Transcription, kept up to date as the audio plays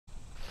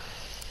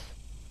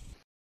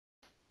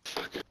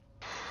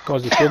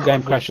Guys, if your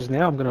game crashes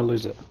now, I'm gonna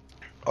lose it.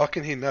 I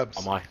can hear Nabs.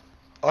 Am I?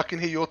 I can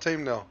hear your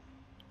team now.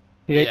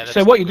 Yeah. Yeah,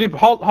 So what you do?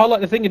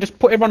 Highlight the thing and just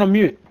put everyone on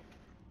mute.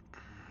 Oh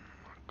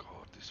my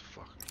god, this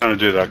fucking. I'm gonna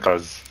do that,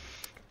 cuz.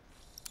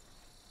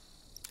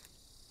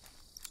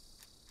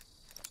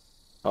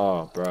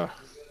 Oh, bro.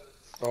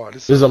 Alright,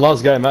 This is the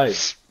last game,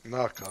 mate.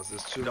 Nah, cuz,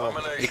 there's two more.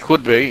 It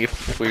could be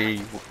if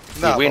we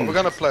Nah, win. but we're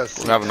gonna play a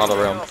We'll have another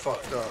round.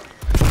 Fuck that.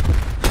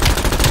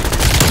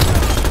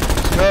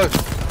 Let's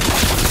go.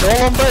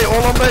 All on B,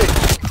 all on B.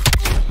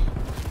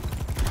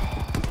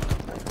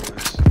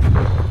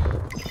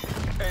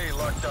 Hey,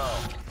 lockdown.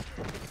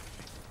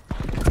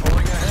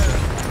 Moving ahead.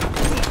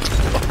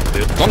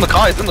 It's on the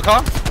car, it's in the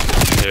car.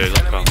 Yeah,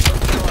 look up.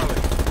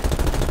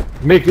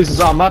 Mick, this is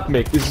our map,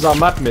 Mick. This is our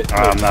map, Mick.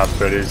 Ah, nah,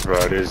 but it is, bro,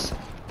 it is.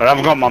 But I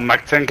haven't got my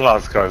Mac 10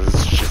 class, cuz.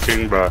 It's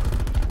shitting, bro.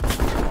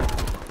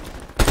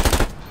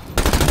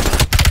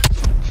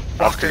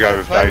 I have to go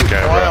with Play with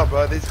Baker, fire,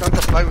 bro. bro. These guns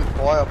are play with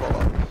fire,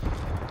 brother.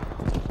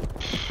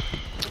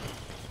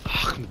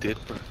 I'm dead,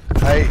 bro.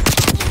 Hey,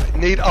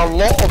 need a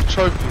lot of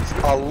trophies.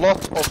 A lot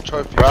of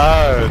trophies.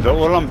 Bro, they're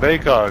all on B,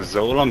 guys.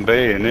 They're all on B.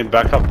 I need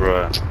backup,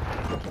 bro.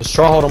 Just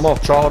try hold them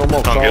off, try hold them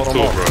off, Can't try get hold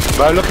to them it, off.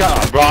 bro. Bro, look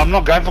at, bro, I'm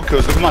not going for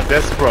kills. Look at my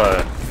desk,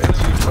 bro.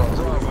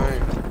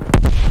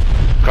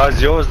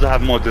 Guys, you always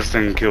have more deaths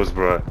than kills,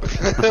 bro.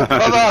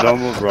 Brother,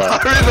 Normal, bro.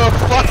 hurry the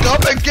fuck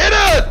up and get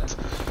it!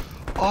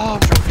 Oh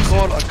my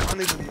god, I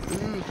can't even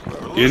move,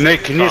 bro. You need,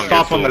 can you Can't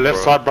stop get on the to it,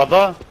 left bro. side,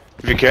 brother?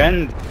 If you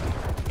can.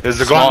 There's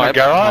a guy in the Snipe?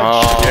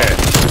 garage. Oh.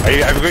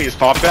 Yeah. Have you got your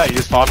sniper out?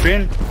 You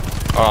sniping?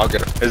 Oh, I'll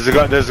get it. There's a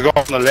guy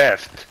on the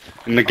left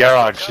in the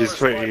garage. He's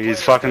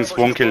fucking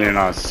spawn killing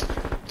us.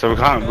 So we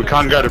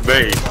can't go to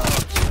B.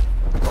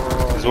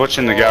 He's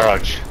watching the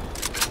garage.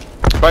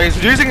 But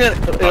he's using an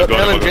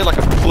LMG like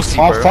a pussy,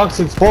 Oh, bro. Funk's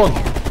in spawn.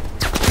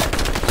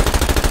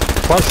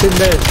 Funk's in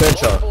there,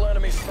 Central. Multiple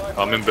enemies fighting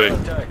I'm in B.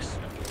 attacks.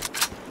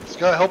 Let's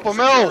go help him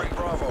out.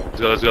 Bravo.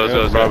 Let's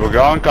go. Bro, we're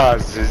going,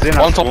 guys. He's in On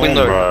our top spawn,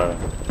 window. bro.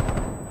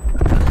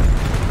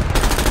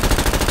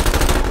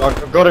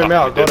 Got him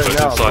out, got him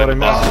out, got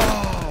him out.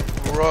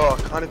 Oh, bro, I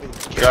can't even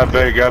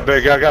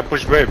get Go,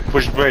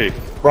 push B.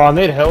 Bro, I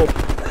need help.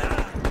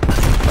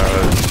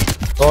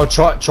 Oh,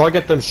 try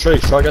get them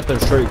streaks,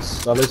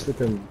 At least we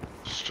can...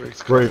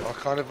 streaks. Great. I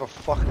can't even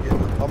fucking get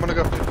them. I'm gonna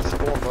go flip the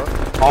spawn, bro.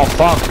 Oh,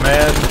 fuck,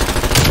 man.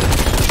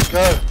 Let's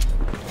go.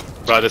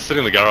 Bro, they're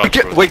sitting in the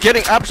garage. We're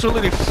getting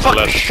absolutely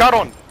fucking Left. shut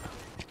on.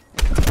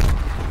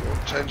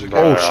 Change again.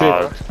 Oh, God,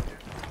 shit. bro.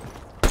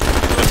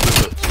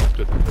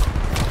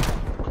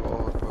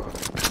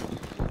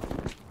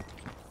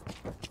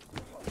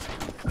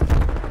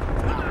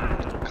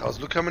 Cuz,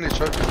 look how many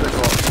trophies they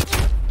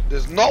got.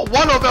 There's not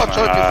one of our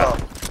trophies up.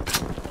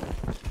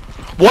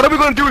 What are we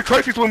gonna do with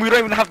trophies when we don't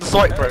even have the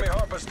site, bro? Enemy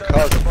harvester.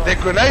 Cuz, their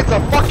grenades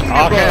are fucking me,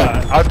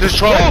 Okay, bro.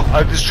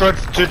 I destroyed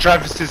 2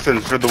 traffic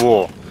systems through the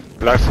wall.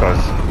 Relax, guys.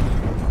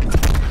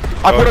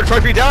 I put a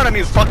trophy down and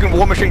his fucking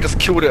war machine just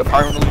killed it,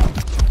 apparently.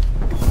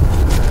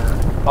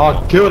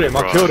 Oh, I killed him.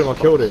 Fucking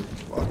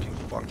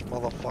fuck,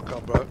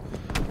 motherfucker, bro.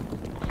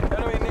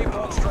 Enemy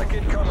napalm strike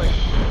incoming.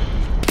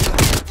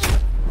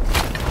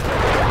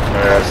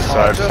 We're Oh,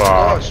 so just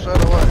far. die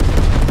straight away.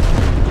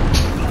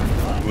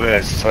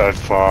 We're so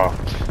far.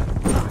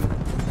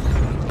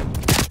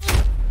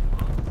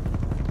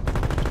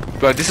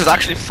 Bro, this is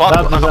actually fun.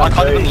 That was I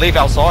can't okay. even leave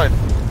outside.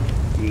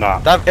 Nah.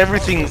 They have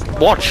everything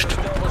watched.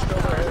 Established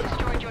overhead.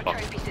 Destroyed your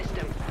trophy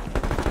system.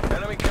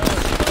 Enemy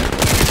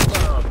counter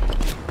down.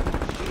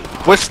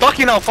 We're stuck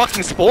in our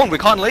fucking spawn. We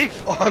can't leave.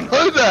 I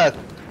know that.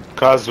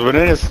 Guys, we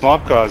need a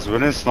snipe,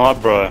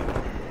 bro.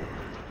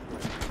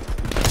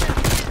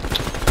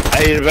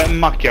 Hey, you better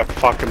muck, you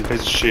fucking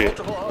piece of shit.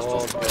 Multiple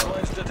hostile spy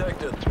planes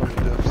detected. 20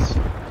 deaths.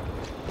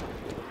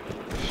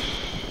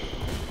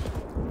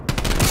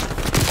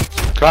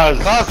 Guys,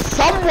 Cuz,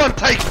 someone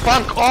take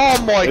Funk. Oh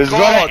my there's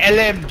god. got an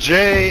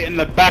LMG in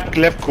the back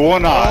left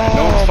corner.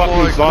 No one's Oh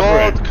fucking my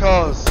sniping. god,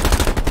 cuz.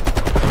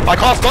 I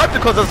can't snipe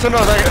because as soon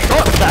as I get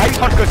shot, the aim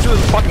punch goes through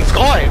the fucking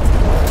sky.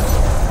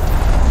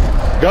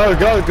 Go.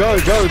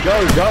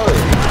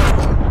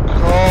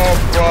 Oh,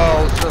 bro,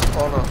 I was just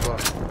on it, bro.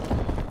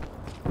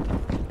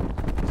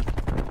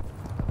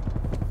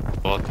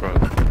 What, bro?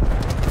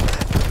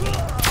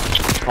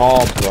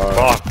 Oh, bro.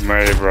 Fuck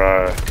me,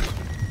 bro.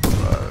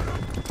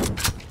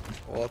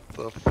 What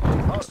the f...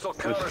 Hostile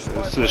counter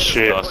spy This plane is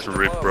shit.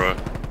 deployed above.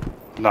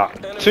 Nah.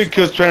 2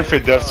 kills, 23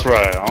 deaths, bro.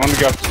 I wanna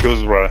go for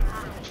kills, bro.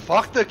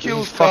 Fuck the This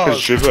kills, is fucking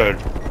cuz. stupid.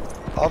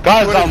 I'm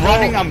Guys, doing I'm it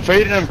running, wrong. I'm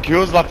feeding them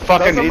kills like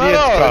fucking Doesn't idiots,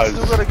 matter, guys.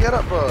 still gotta get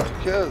it, bro.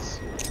 Who cares?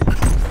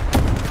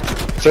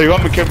 So you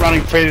want me to keep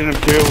running, feeding them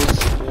kills?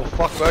 Well,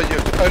 fuck, bro.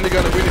 You're only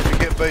gonna win if you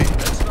get B.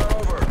 It's not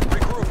over.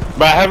 Regroup.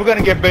 But how are we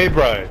gonna get B,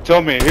 bro?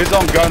 Tell me, who's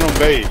on going on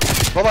B?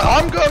 But like,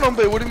 I'm going on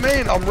B. What do you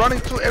mean? I'm running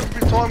to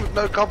every time with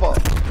no cover.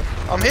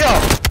 I'm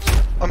here.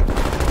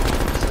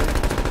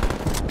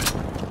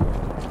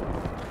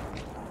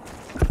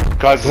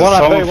 Guys, there's One on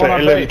someone B, for one on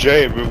B.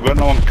 LMG. We've got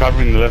no one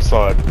covering the left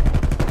side.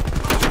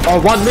 Oh,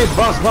 one mid,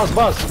 bus.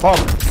 Pump.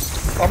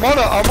 I'm on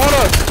it.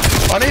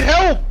 I need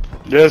help.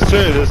 There's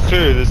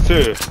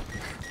two.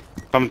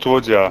 Come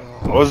towards ya.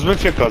 I was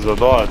with you cause I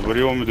died. What do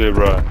you want me to do,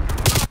 bro?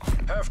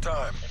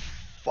 Halftime.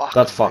 Fuck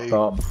That's me. fucked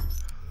up.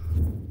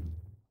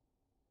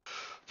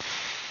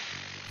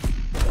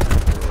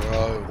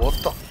 Bro, what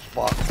the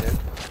fuck, man?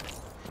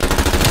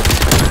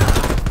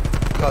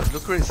 God,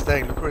 look where he's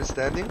staying. Look where he's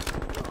standing.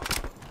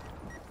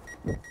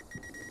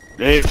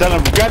 Hey, tell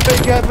him, go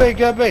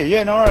B.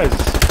 Yeah, no worries.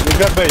 You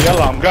go B,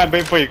 yellow. I'm going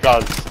B for you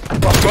guys.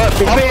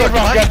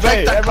 Everyone go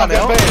B. Everyone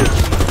go B.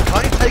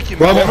 Can't you take him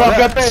Bro, out? Everyone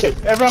go B.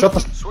 Everyone. Shut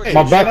the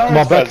my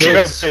back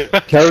hurts.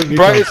 Carry me.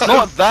 Bro, it's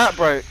not that,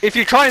 bro. If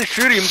you try and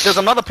shoot him, there's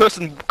another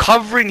person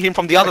covering him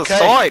from the other Okay,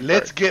 side.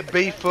 let's get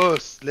B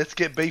first. Let's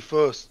get B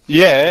first.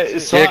 Yeah,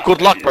 it's Yeah,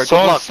 good luck, bro, good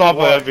Someone luck. sniper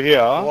Why? over here.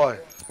 Why?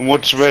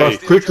 Watch Bro, B.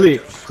 quickly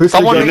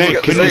Someone go needs to next.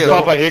 get Can you C.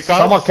 sniper here, guys?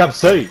 Someone cap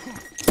C.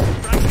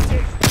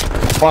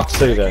 Fuck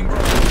C then.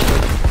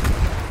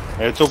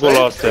 It took all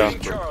last down.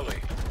 Charlie.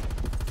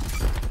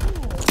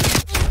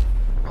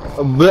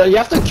 But you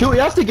have to kill.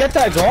 You have to get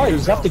that guy. You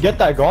just have to get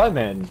that guy,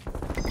 man.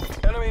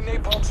 Enemy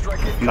napalm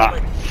strike Nah,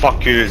 incoming.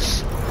 fuck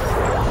yous.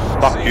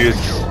 Fuck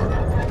yous.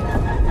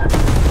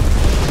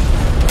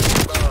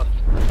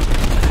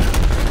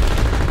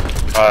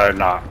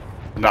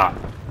 Nah.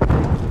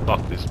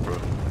 Fuck this, bro.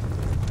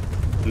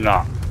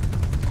 Nah.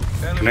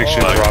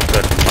 Connection's right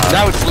there.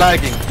 Now it's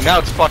lagging. Now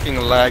it's fucking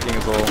lagging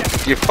as well.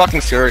 You're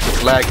fucking serious,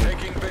 it's lagging.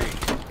 Taking B.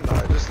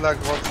 No, just like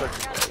 1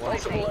 second. Bro. 1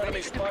 second. Multiple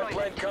enemy spy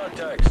plane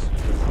contacts.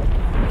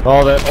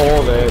 Oh, they're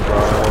all there,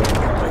 bro.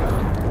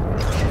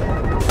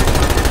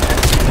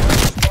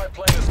 Spy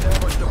plane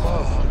established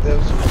above.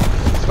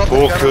 He's got the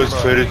 4 cannon, kills, bro.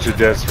 32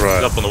 deaths, He's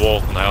right? up on the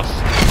wall in the house.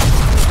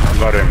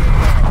 Got him.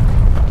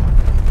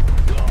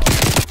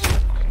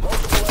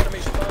 Multiple enemy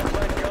spy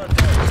plane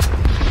contacts.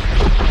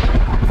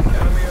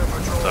 Enemy air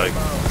patrol Take.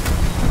 inbound.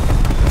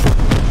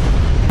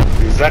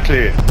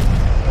 Exactly.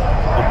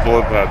 Good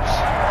boy, Babs.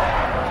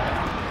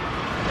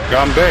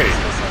 Gun B.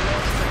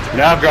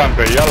 Now gun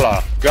B,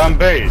 yalla. Gun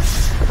B.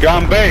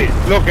 Gun B.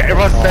 Look,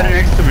 everyone's standing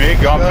next to me.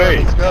 Gun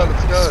B. Let's go,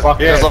 let's go. Fuck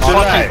Yeah, There's a too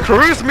fucking late.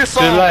 cruise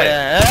missile, Too late.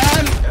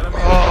 man! Enemy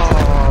Oh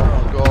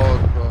my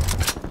god, bro.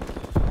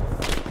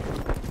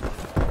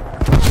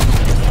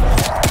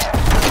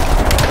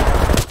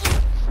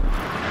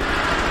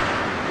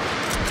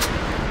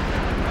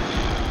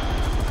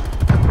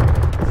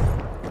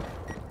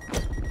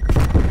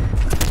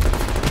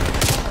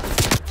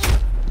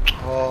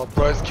 Oh,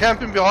 bro, he's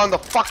camping behind the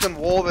fucking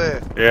wall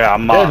there. Yeah,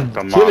 I'm marked.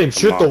 Then I'm kill him. marked,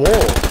 Shoot I'm the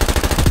marked. wall.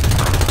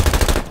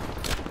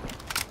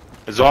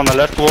 It's on the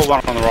left wall,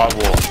 one on the right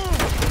wall.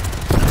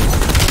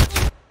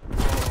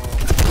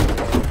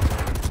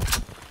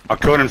 I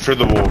killed him through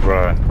the wall,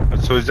 bro.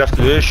 That's all he's have to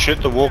do is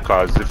shoot the wall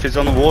cars. If he's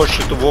on the wall,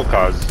 shoot the wall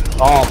cars.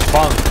 Oh,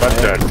 fuck.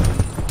 That's man. dead.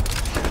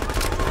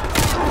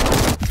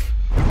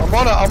 I'm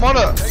on it, I'm on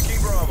it. taking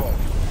Bravo.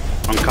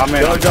 I'm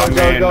coming, Go, I'm go, coming,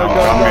 go, go, I'm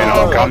go, coming,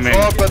 go. I'm coming.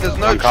 Oh, but there's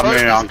no I'm coming,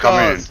 trophies, I'm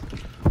coming. guys.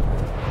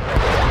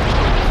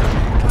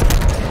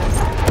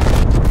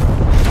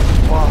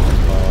 Wow.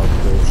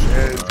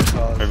 Shit,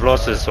 guys. We've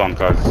lost this one,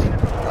 cuz.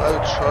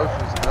 No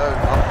trophies, no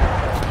nothing.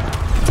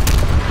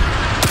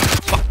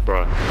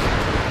 Bro.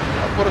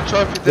 I put a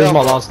trophy This is down.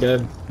 my bro. last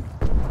game.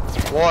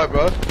 Why,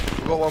 bro?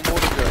 You got one more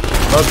to go.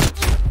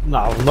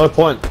 No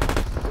point.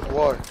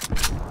 Why?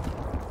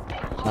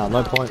 No,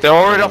 no point. They're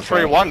already up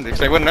 3-1. If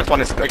they win that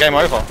one, it's a game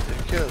over.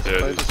 Who cares? Yeah,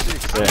 Play it the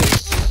 6.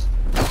 Yes.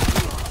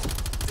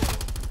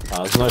 No,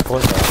 there's no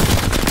point there.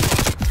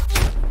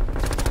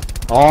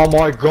 Oh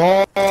my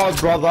god,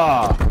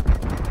 brother!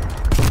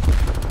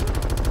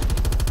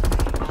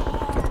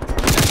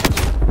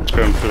 Let's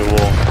go through the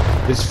wall.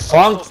 This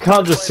funk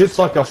cunt just sits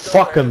like a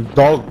fucking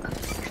dog.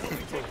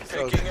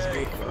 Taking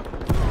A.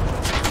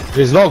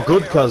 He's not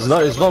good, cuz.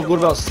 No, he's not good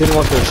about sitting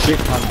like a shit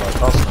cunt, bro.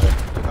 Trust me.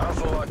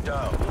 Alpha locked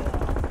down.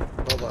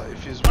 Brother,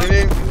 if he's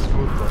winning, he's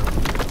good, bro.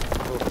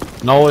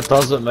 No, it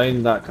doesn't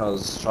mean that,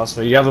 cuz. Trust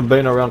me. You haven't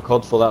been around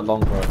COD for that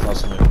long, bro.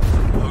 Trust me.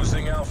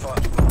 Losing Alpha.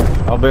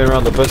 I've been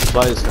around the best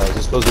players, cuz.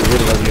 Just because we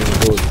really hasn't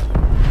been good.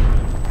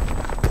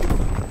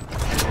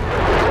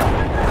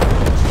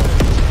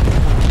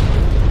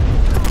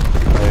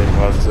 Hey,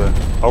 that's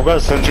it. I've got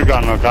a sentry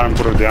gun, I can't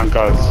put it down,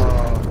 cuz.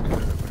 Oh,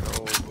 okay.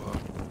 Oh,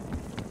 bro.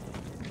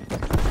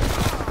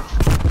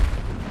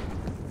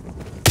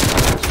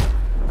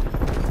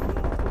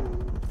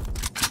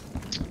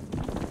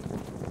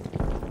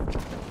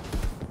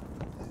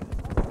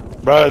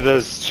 Bro,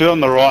 there's 2 on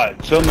the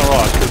right, 2 on the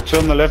right, there's 2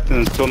 on the left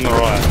and there's 2 on the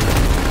right.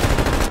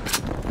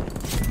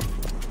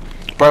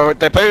 Bro,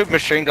 they play with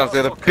machine guns.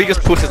 They're the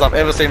biggest pussies I've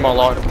ever seen in my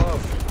life.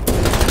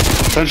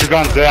 Sentry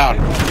gun's down.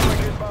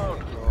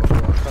 Inbound.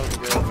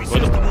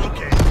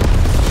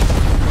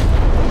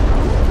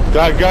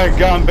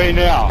 Go and B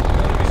now.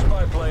 Enemy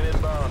spy plane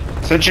inbound.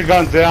 Sentry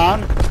gun's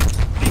down.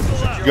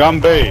 Gun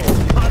B.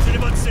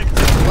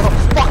 What a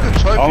fucking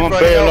trophy, I'm on bro.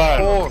 B You're alone.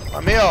 four.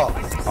 I'm here.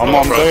 I'm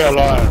on B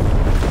alone.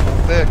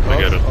 There, guys.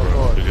 Forget it, Oh, bro.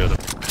 God. Forget it.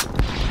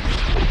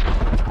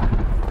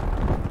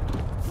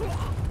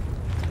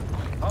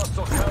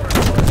 Hostile counter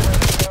spy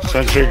plane established.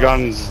 Sentry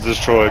gun's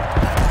destroyed.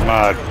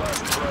 Mad.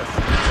 Last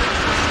breath.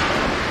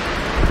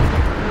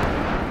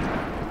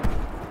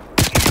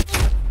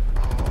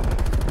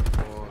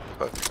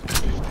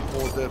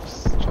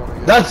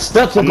 That's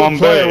a I'm good on B.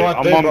 player right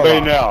I'm there, on B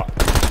brother. now.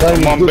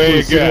 Playing I'm on good B for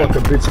the city again. like a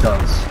bitch,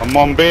 cuz. I'm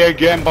on B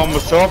again by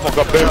myself. I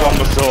got B by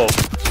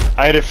myself.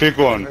 I ate a thick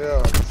one.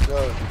 Yeah, let's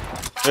go.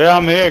 Yeah,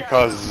 I'm here,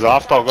 cuz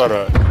after I got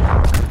it.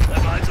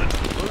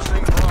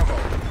 Losing Bravo.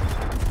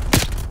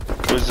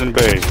 Who's in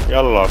B?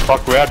 Yalla,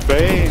 fuck, we had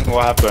B.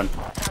 What happened?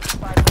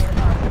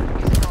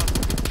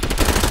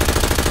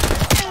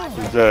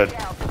 He's dead.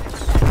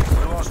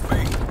 We lost B.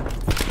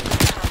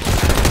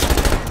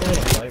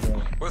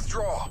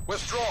 Withdraw.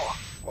 Withdraw.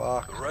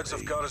 Fuck. The Reds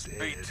have got us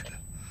beat.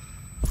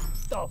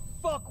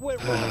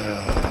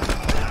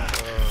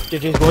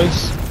 GG's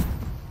boys.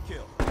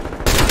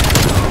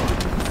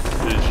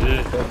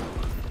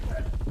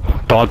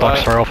 Died back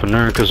straight off a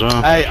nuke as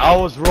well. Hey, I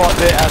was right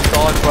there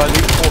outside, bro.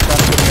 These 4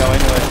 guns couldn't go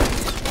anywhere.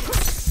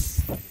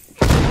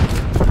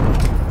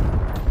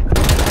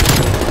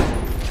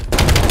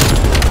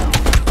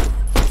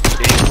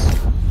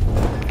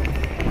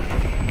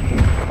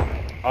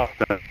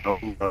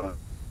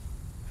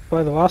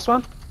 Play the last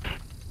one.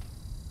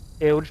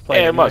 Yeah, we'll just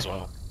play. Yeah, might as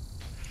well.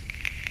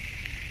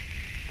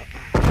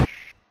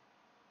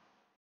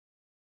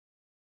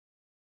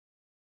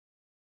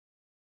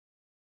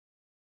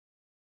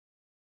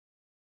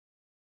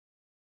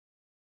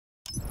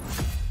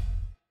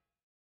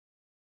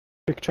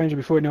 We can change it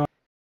before we know.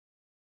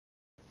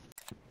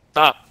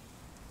 Ah,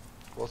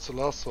 What's the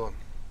last one?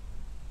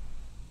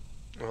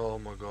 Oh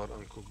my god,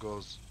 Uncle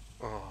goes.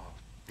 Oh,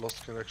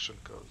 lost connection,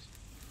 cuz.